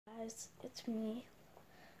guys, it's me.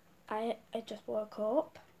 I just woke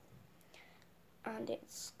up and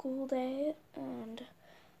it's school day and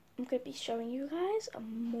I'm going to be showing you guys a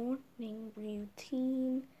morning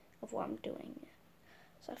routine of what I'm doing.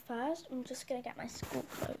 So first I'm just going to get my school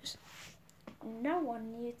clothes. No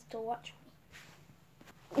one needs to watch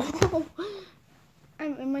me.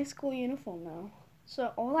 I'm in my school uniform now.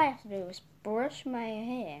 So all I have to do is brush my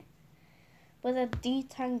hair with a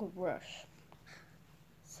detangle brush.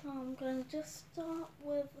 So I'm going to just start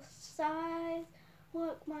with the side,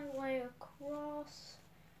 work my way across.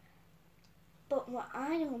 But what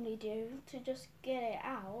I normally do to just get it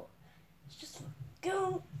out is just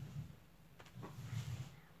go.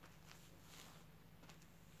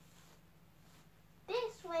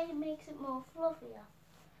 This way it makes it more fluffier.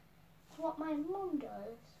 It's what my mum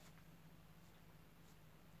does.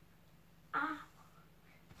 Ah.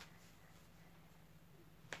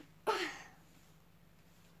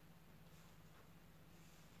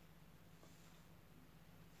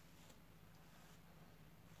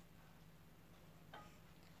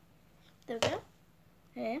 There we go.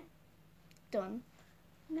 Here. Done.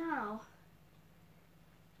 Now,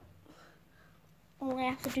 all I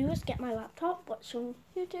have to do is get my laptop, watch some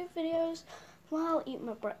YouTube videos while eating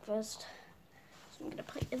my breakfast. So I'm going to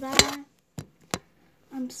put it there.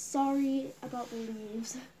 I'm sorry about the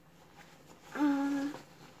leaves.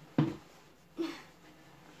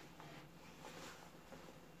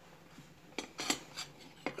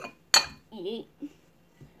 Yeet.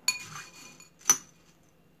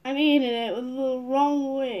 I'm eating it the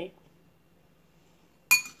wrong way.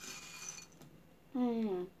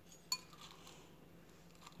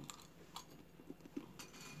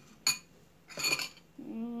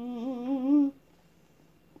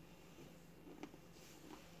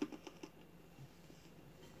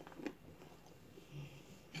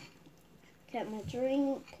 Get my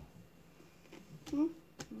drink.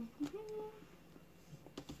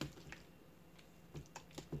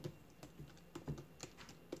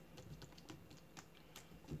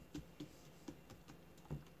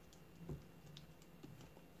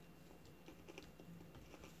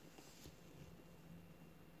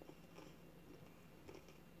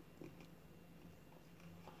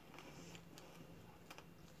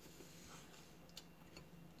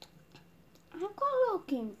 I've got a little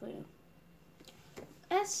game for you.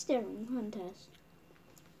 A staring contest.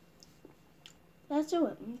 Let's do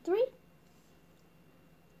it in 3,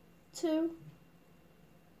 2,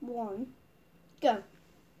 1, go.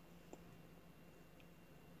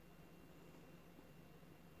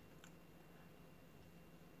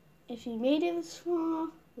 If you made it this far,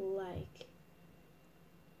 like.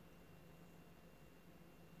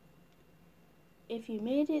 If you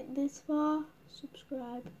made it this far,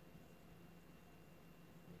 subscribe.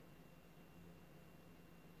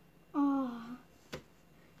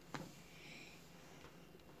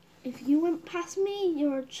 If you went past me,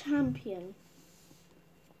 you're a champion.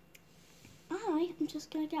 I'm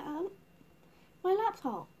just gonna get out my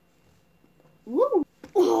laptop. Woo!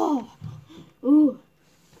 Oh! Ooh!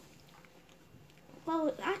 Well,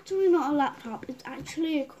 it's actually not a laptop, it's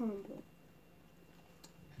actually a Chromebook.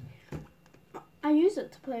 I use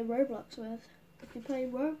it to play Roblox with. If you play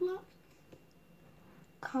Roblox,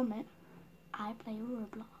 comment, I play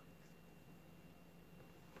Roblox.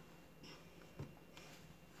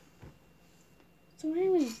 So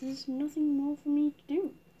anyways, there's nothing more for me to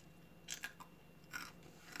do.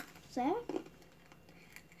 So,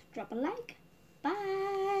 drop a like. Bye.